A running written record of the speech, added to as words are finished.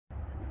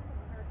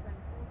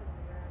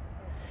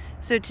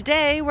So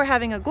today we're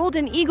having a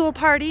golden eagle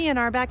party in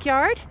our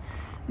backyard.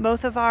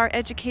 Both of our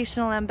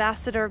educational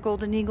ambassador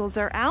golden eagles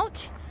are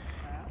out.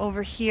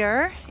 Over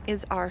here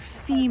is our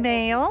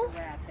female.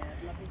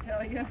 Let me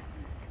tell you.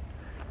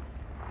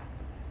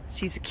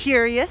 She's a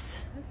curious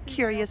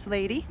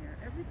lady.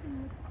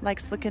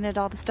 Likes looking at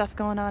all the stuff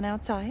going on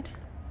outside.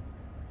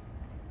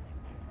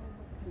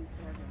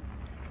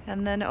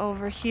 And then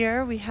over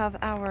here we have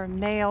our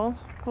male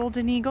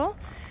golden eagle.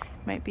 You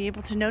might be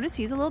able to notice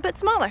he's a little bit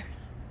smaller.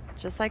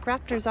 Just like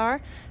raptors are,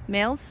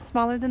 males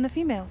smaller than the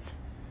females.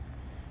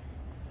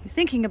 He's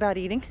thinking about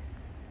eating.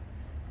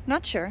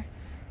 Not sure.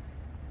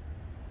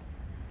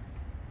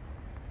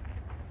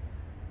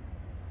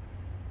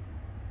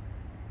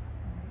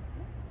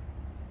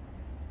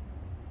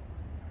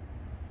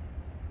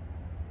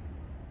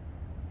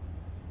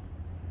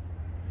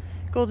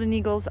 Golden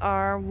eagles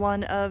are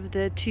one of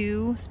the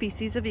two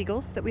species of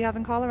eagles that we have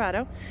in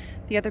Colorado,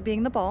 the other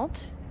being the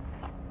bald.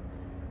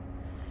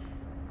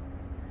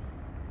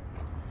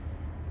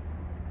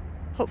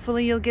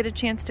 Hopefully you'll get a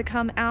chance to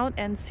come out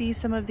and see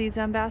some of these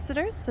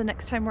ambassadors the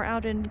next time we're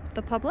out in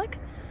the public.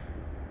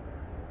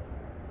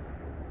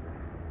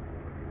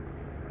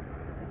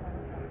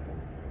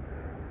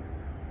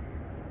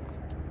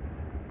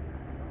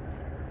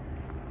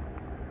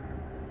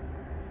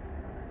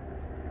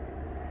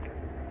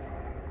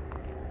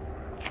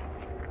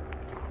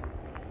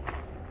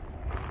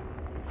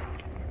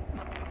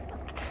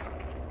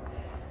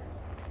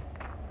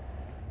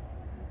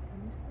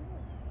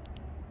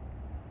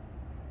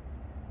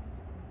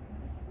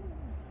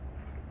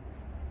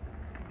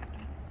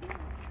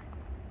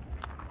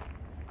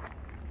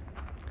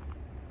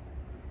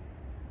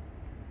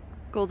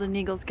 Golden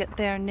eagles get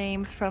their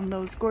name from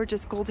those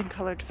gorgeous golden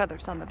colored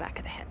feathers on the back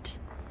of the head.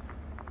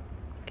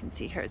 You can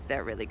see hers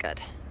there really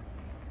good.